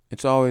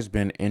It's always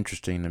been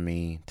interesting to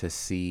me to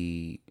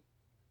see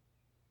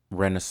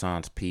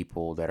Renaissance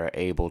people that are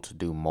able to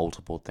do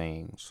multiple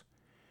things.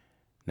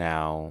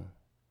 Now,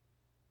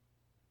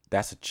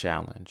 that's a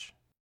challenge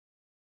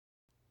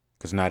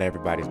because not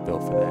everybody's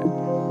built for that.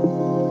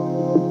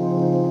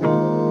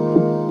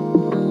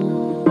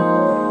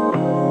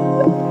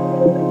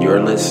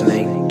 You're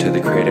listening to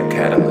The Creative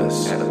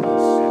Catalyst.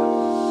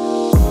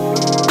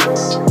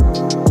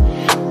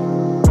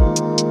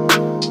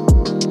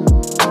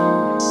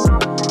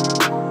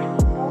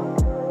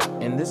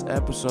 In this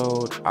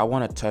episode, I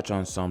want to touch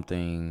on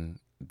something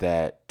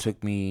that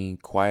took me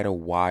quite a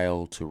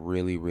while to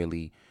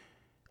really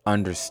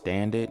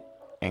understand it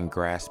and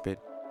grasp it.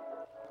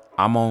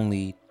 I'm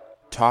only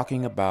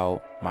talking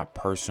about my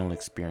personal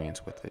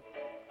experience with it.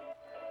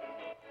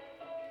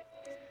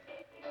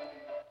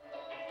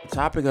 The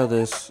topic of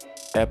this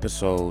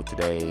episode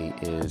today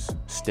is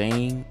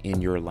staying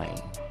in your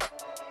lane.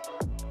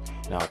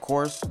 Now, of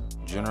course,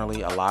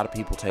 generally a lot of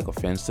people take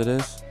offense to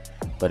this,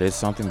 but it's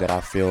something that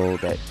I feel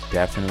that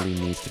definitely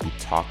needs to be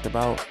talked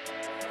about.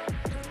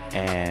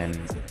 And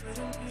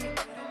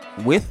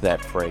with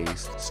that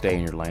phrase, stay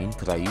in your lane,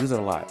 because I use it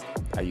a lot.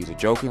 I use it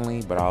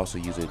jokingly, but I also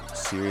use it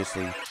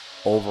seriously.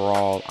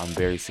 Overall, I'm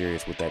very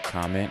serious with that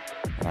comment,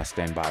 and I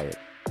stand by it.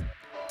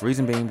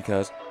 Reason being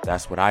because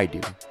that's what I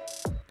do.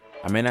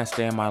 I may not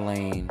stay in my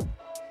lane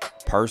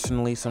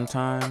personally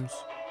sometimes,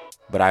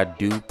 but I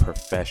do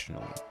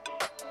professionally.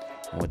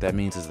 And what that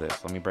means is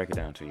this. Let me break it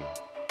down to you.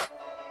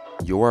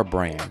 You're a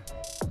brand.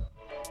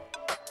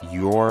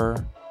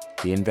 You're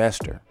the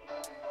investor.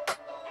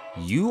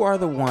 You are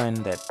the one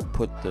that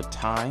put the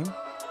time,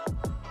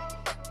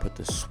 put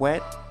the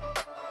sweat,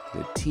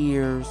 the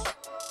tears.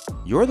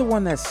 You're the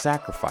one that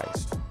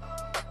sacrificed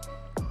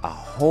a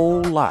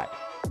whole lot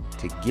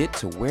to get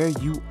to where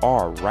you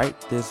are right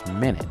this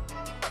minute.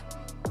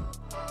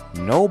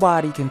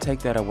 Nobody can take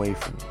that away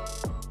from you.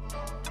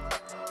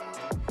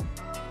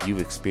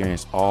 You've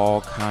experienced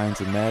all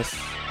kinds of mess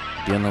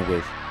dealing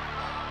with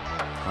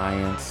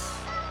clients,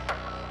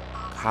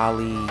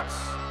 colleagues,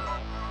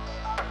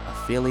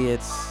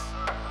 affiliates,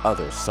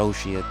 other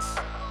associates,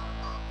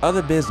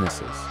 other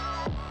businesses.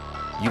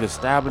 You've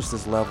established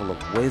this level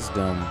of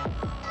wisdom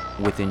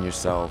within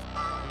yourself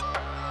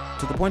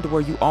to the point to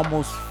where you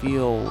almost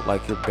feel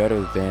like you're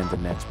better than the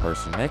next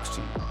person next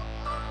to you.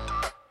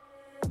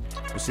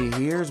 But see,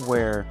 here's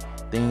where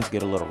things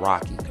get a little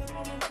rocky.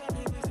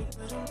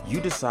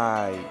 You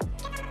decide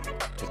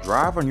to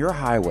drive on your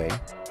highway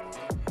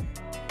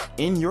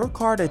in your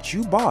car that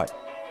you bought.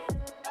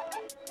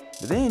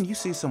 But then you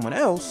see someone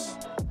else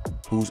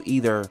who's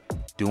either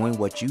doing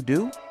what you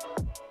do,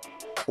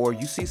 or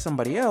you see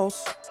somebody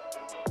else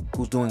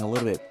who's doing a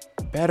little bit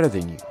better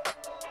than you.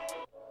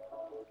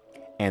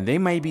 And they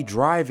may be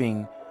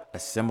driving a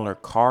similar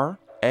car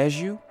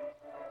as you,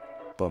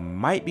 but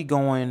might be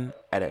going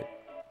at a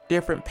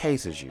different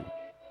pace as you,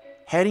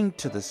 heading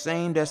to the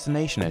same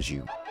destination as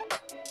you.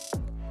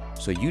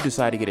 So you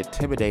decide to get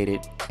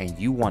intimidated and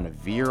you want to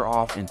veer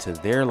off into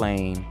their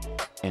lane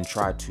and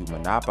try to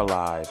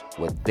monopolize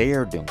what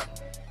they're doing.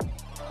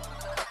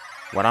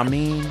 What I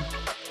mean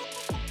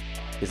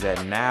is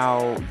that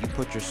now you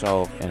put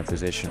yourself in a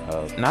position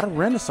of not a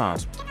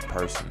Renaissance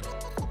person.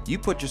 You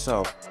put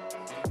yourself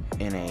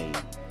in a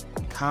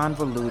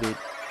convoluted,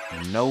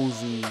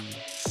 nosy,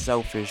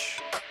 selfish,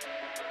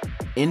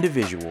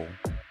 individual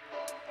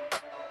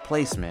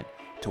placement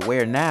to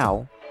where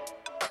now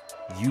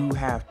you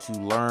have to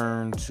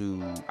learn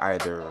to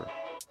either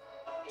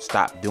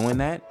stop doing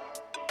that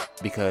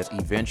because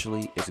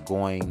eventually it's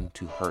going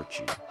to hurt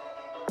you.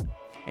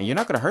 And you're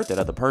not going to hurt that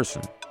other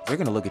person. They're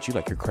going to look at you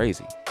like you're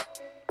crazy.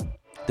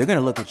 They're going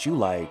to look at you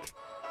like,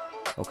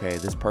 okay,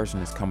 this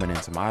person is coming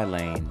into my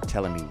lane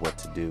telling me what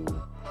to do.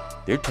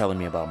 They're telling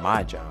me about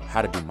my job,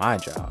 how to do my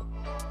job.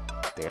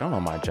 They don't know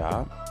my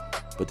job,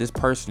 but this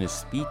person is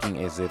speaking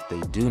as if they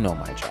do know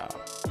my job.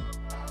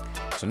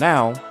 So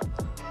now,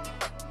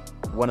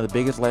 one of the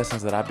biggest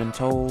lessons that I've been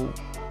told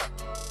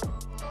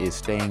is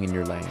staying in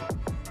your lane.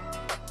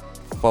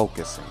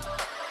 Focusing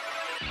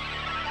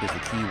is the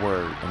key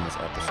word in this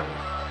episode.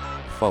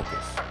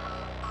 Focus.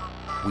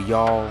 We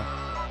all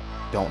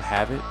don't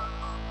have it,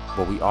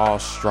 but we all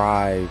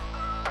strive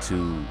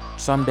to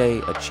someday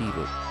achieve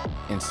it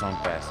in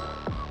some facet,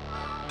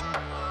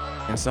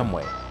 in some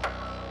way.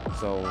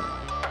 So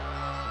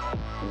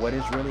what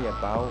it's really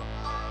about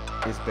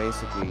is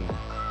basically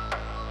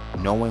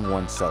knowing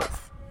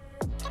oneself.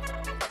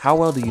 How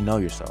well do you know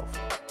yourself?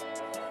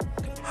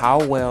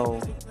 How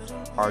well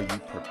are you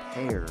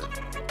prepared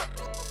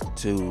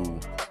to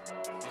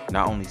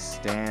not only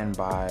stand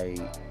by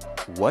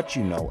what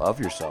you know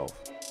of yourself,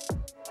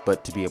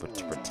 but to be able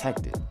to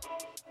protect it?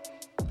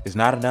 It's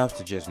not enough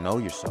to just know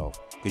yourself,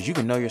 because you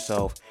can know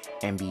yourself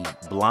and be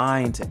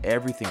blind to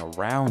everything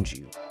around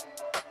you.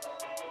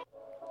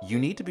 You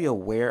need to be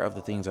aware of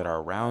the things that are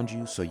around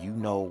you so you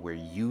know where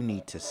you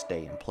need to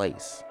stay in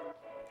place.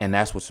 And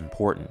that's what's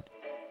important.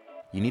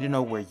 You need to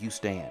know where you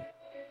stand.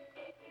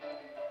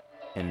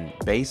 And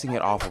basing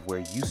it off of where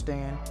you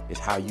stand is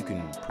how you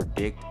can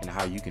predict and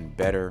how you can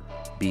better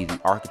be the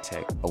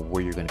architect of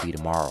where you're going to be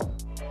tomorrow.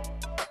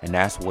 And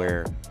that's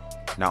where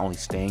not only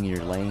staying in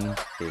your lane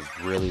is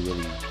really,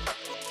 really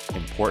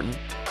important,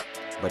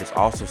 but it's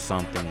also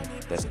something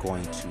that's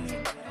going to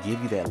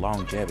give you that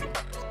longevity.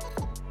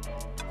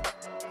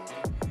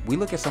 We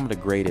look at some of the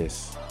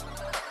greatest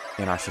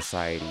in our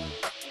society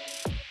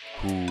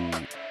who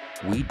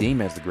we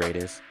deem as the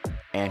greatest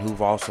and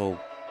who've also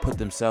put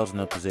themselves in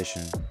a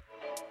position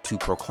to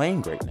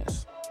proclaim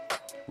greatness.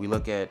 We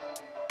look at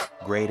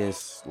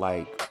greatest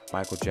like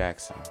Michael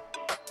Jackson,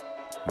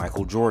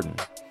 Michael Jordan,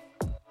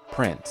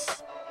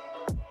 Prince,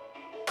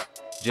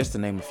 just to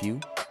name a few.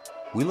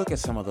 We look at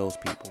some of those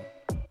people.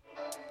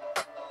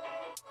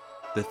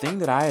 The thing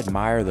that I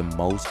admire the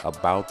most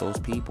about those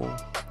people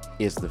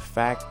is the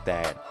fact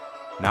that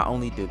not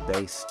only did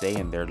they stay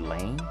in their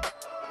lane,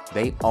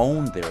 they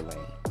owned their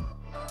lane.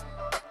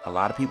 A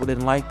lot of people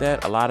didn't like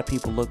that. A lot of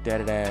people looked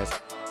at it as,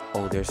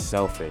 oh, they're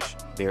selfish,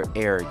 they're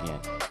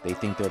arrogant, they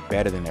think they're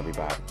better than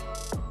everybody.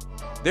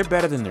 They're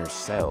better than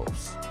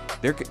themselves.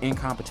 They're in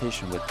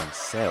competition with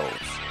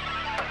themselves.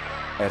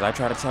 As I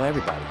try to tell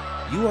everybody,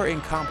 you are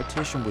in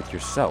competition with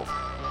yourself.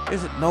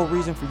 There's no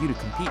reason for you to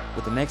compete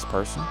with the next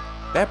person.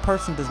 That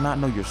person does not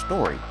know your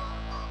story.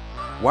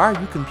 Why are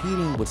you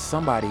competing with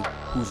somebody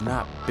who's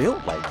not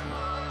built like you?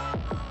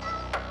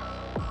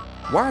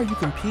 Why are you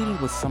competing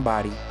with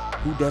somebody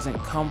who doesn't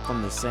come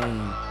from the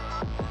same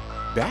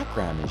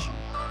background as you?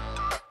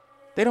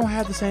 They don't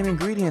have the same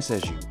ingredients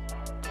as you.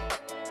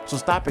 So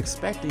stop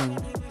expecting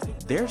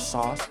their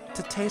sauce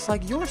to taste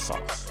like your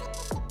sauce.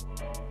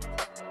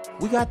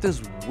 We got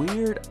this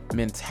weird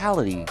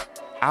mentality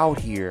out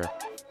here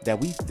that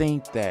we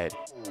think that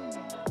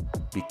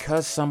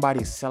because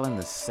somebody's selling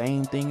the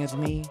same thing as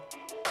me,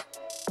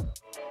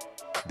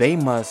 they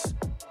must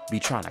be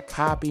trying to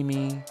copy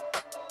me.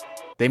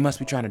 They must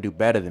be trying to do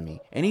better than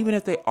me. And even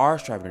if they are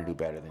striving to do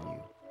better than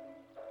you,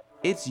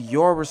 it's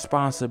your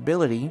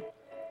responsibility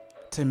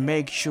to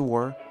make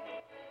sure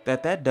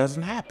that that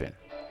doesn't happen.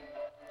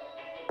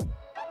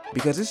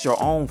 Because it's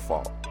your own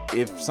fault.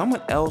 If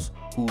someone else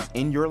who's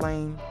in your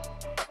lane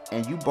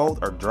and you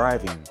both are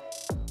driving,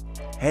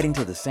 heading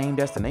to the same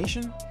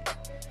destination,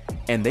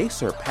 and they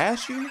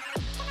surpass you,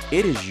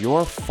 it is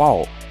your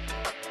fault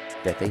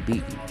that they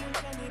beat you.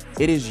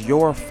 It is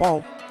your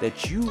fault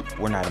that you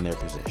were not in their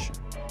position.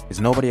 It's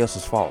nobody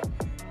else's fault.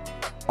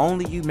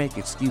 Only you make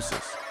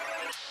excuses.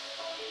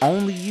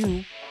 Only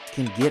you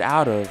can get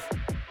out of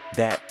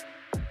that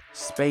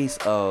space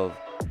of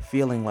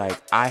feeling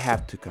like I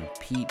have to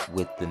compete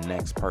with the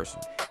next person.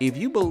 If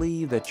you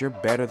believe that you're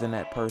better than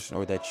that person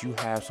or that you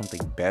have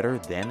something better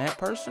than that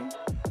person,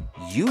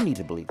 you need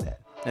to believe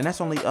that. And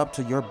that's only up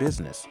to your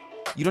business.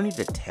 You don't need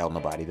to tell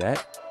nobody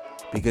that,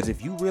 because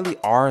if you really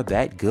are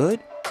that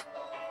good,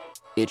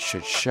 it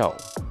should show.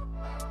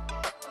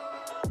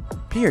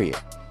 Period.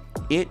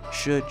 It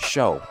should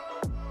show.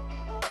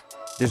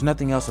 There's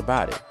nothing else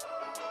about it.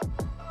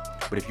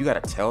 But if you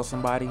gotta tell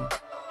somebody,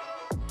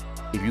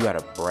 if you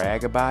gotta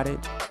brag about it,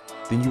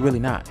 then you're really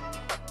not.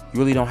 You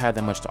really don't have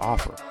that much to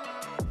offer.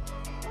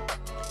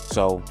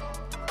 So,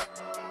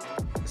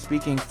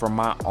 speaking from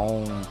my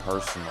own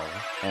personal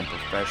and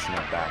professional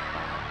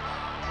background,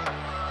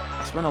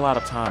 I spent a lot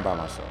of time by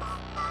myself.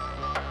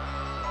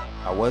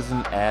 I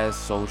wasn't as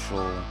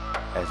social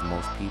as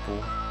most people.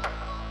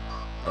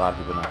 A lot of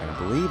people are not going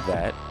to believe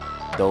that,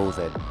 those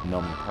that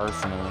know me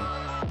personally.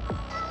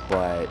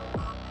 But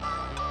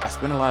I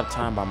spent a lot of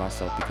time by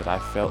myself because I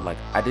felt like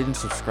I didn't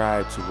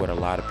subscribe to what a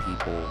lot of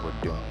people were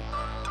doing.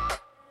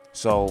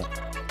 So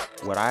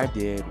what I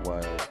did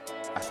was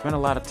I spent a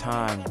lot of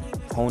time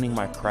honing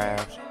my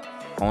craft,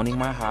 honing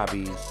my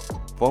hobbies,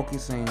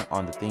 focusing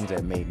on the things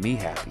that made me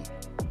happy.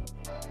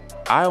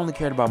 I only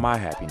cared about my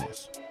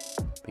happiness,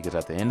 because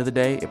at the end of the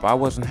day, if I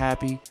wasn't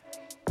happy,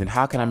 then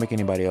how can I make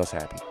anybody else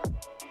happy?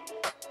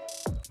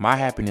 My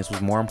happiness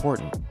was more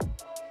important.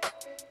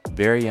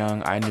 Very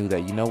young, I knew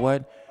that, you know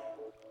what?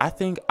 I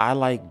think I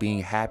like being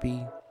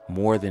happy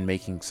more than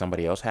making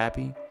somebody else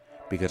happy,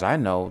 because I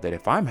know that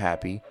if I'm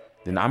happy,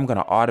 then I'm going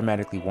to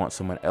automatically want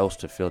someone else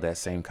to feel that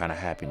same kind of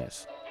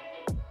happiness.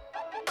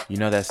 You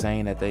know that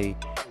saying that they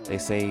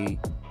say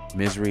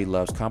misery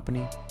loves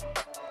company?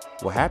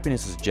 Well,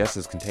 happiness is just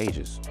as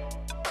contagious.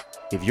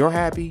 If you're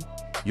happy,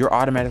 you're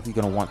automatically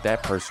going to want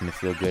that person to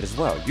feel good as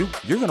well.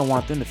 You're going to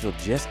want them to feel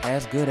just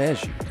as good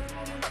as you.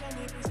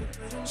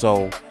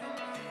 So,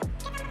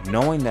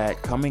 knowing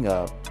that coming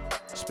up,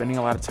 spending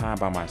a lot of time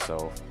by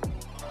myself,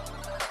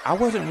 I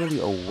wasn't really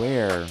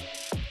aware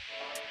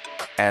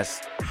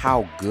as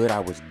how good I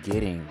was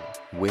getting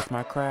with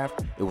my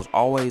craft. It was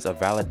always a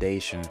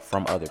validation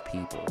from other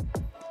people.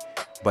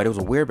 But it was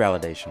a weird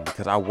validation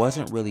because I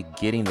wasn't really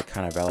getting the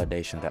kind of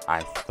validation that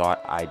I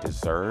thought I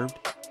deserved.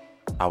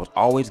 I was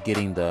always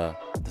getting the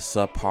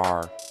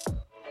subpar,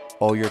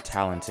 oh, you're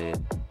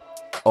talented,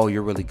 oh,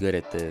 you're really good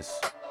at this.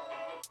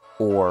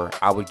 Or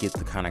I would get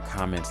the kind of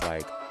comments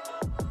like,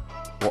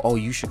 well, oh,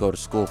 you should go to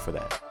school for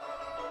that.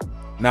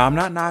 Now, I'm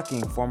not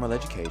knocking formal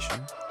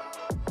education.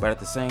 But at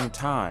the same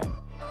time,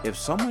 if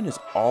someone is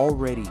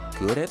already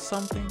good at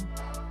something,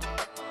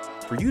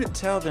 for you to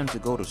tell them to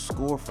go to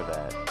school for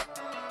that,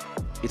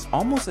 it's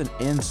almost an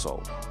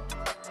insult.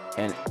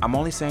 And I'm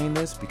only saying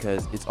this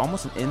because it's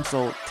almost an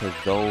insult to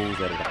those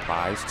that it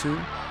applies to.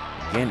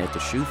 Again, if the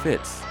shoe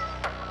fits,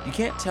 you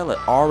can't tell an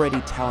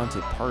already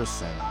talented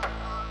person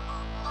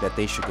that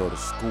they should go to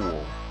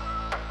school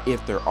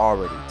if they're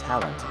already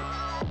talented.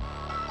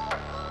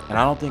 And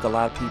I don't think a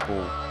lot of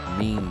people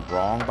mean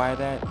wrong by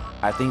that.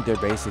 I think they're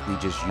basically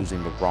just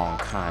using the wrong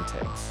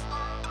context.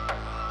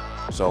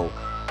 So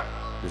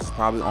this is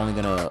probably only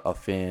going to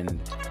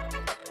offend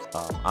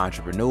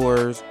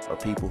entrepreneurs or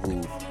people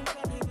who've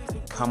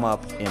come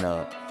up in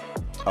a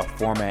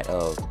format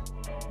of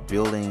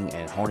building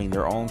and honing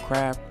their own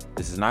craft.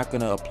 This is not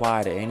going to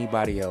apply to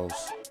anybody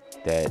else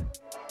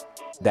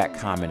that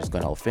comment is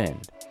going to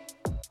offend.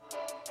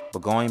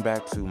 But going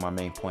back to my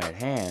main point at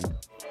hand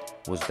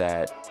was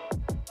that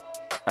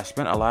I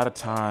spent a lot of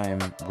time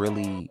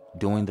really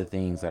doing the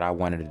things that I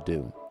wanted to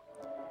do.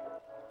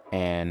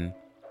 And,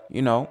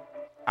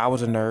 I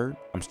was a nerd.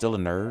 I'm still a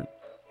nerd.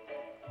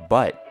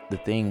 But the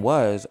thing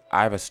was,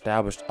 I've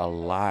established a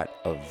lot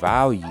of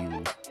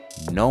value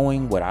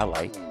knowing what I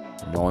like,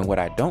 knowing what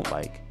I don't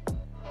like,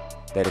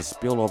 that is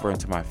spilled over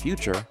into my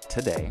future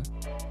today.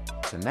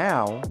 So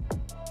now,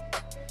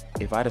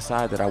 if I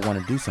decide that I want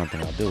to do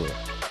something, I'll do it.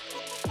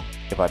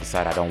 If I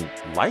decide I don't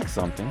like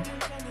something,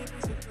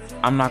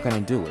 I'm not going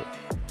to do it.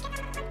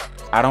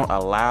 I don't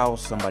allow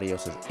somebody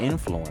else's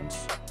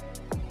influence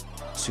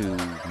to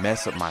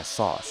mess up my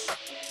sauce.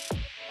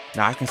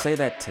 Now, I can say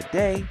that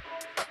today,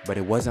 but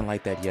it wasn't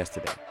like that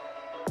yesterday.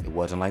 It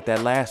wasn't like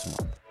that last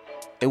month.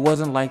 It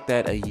wasn't like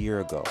that a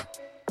year ago,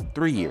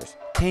 3 years,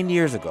 10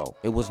 years ago.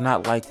 It was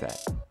not like that.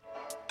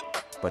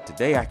 But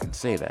today I can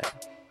say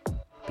that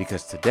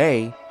because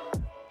today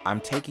I'm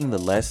taking the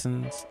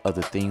lessons of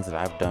the things that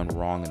I've done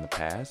wrong in the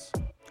past.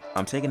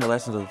 I'm taking the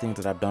lessons of the things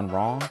that I've done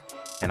wrong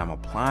and I'm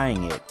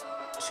applying it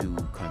to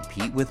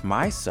compete with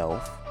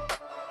myself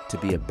to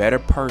be a better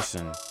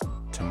person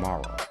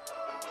tomorrow.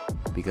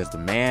 Because the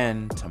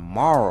man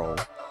tomorrow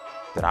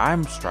that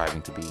I'm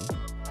striving to be,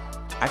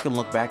 I can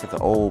look back at the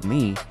old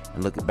me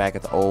and look back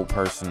at the old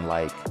person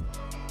like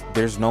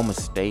there's no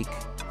mistake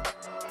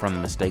from the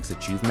mistakes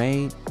that you've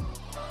made.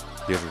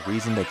 There's a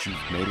reason that you've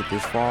made it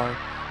this far,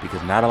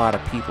 because not a lot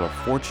of people are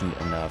fortunate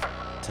enough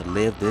to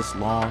live this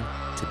long,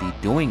 to be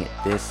doing it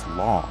this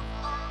long.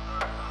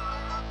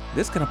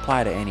 This can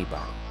apply to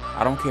anybody.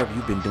 I don't care if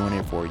you've been doing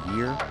it for a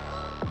year.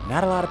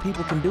 Not a lot of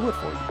people can do it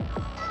for you.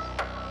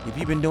 If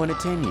you've been doing it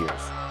 10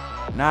 years,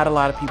 not a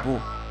lot of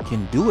people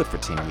can do it for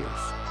 10 years.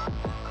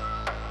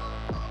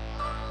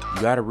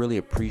 You got to really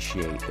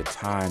appreciate the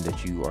time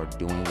that you are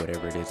doing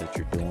whatever it is that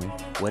you're doing.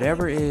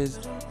 Whatever it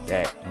is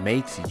that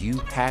makes you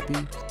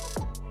happy,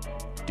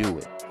 do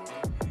it.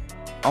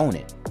 Own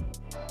it.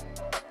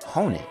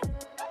 Hone it.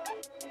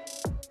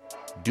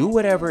 Do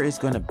whatever it's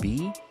going to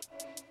be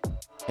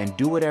and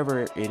do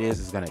whatever it is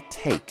it's going to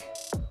take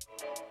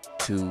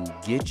to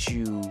get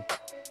you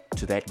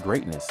to that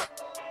greatness.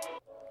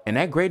 And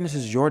that greatness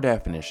is your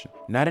definition,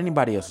 not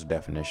anybody else's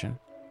definition.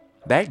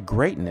 That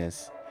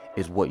greatness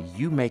is what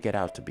you make it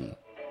out to be.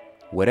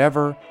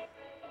 Whatever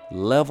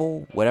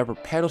level, whatever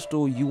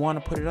pedestal you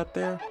want to put it up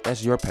there,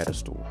 that's your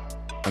pedestal.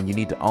 And you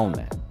need to own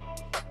that.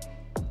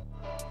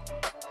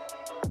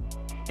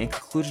 In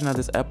conclusion of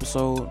this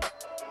episode,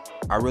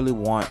 I really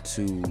want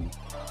to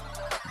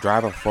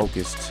drive a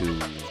focus to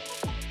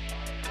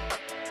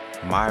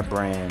my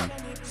brand,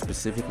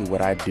 specifically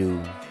what I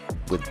do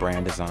with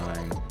brand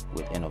design,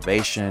 with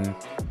innovation,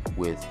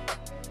 with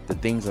the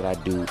things that I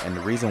do. And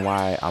the reason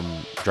why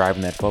I'm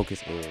driving that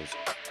focus is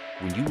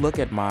when you look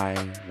at my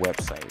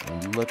website,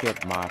 when you look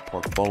at my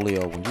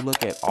portfolio, when you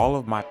look at all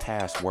of my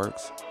past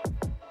works,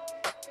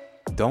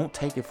 don't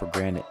take it for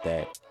granted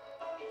that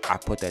I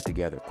put that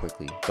together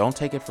quickly. Don't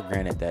take it for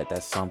granted that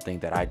that's something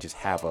that I just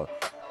have a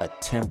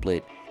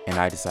template and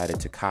I decided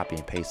to copy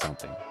and paste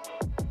something.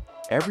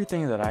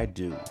 Everything that I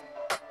do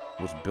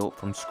was built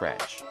from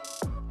scratch,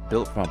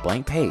 built from a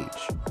blank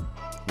page,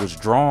 was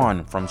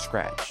drawn from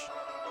scratch,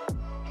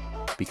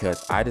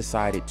 because I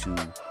decided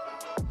to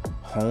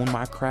hone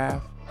my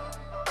craft,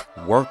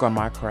 work on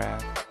my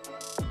craft,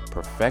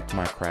 perfect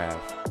my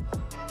craft,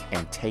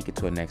 and take it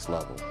to a next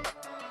level.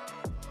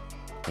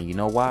 And you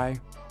know why?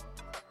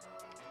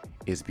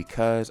 It's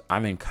because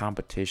I'm in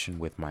competition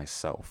with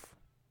myself.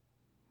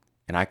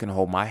 And I can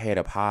hold my head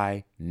up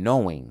high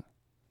knowing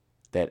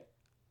that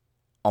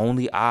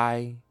only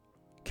I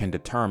can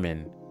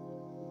determine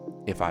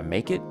if I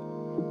make it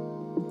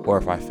or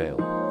if I fail.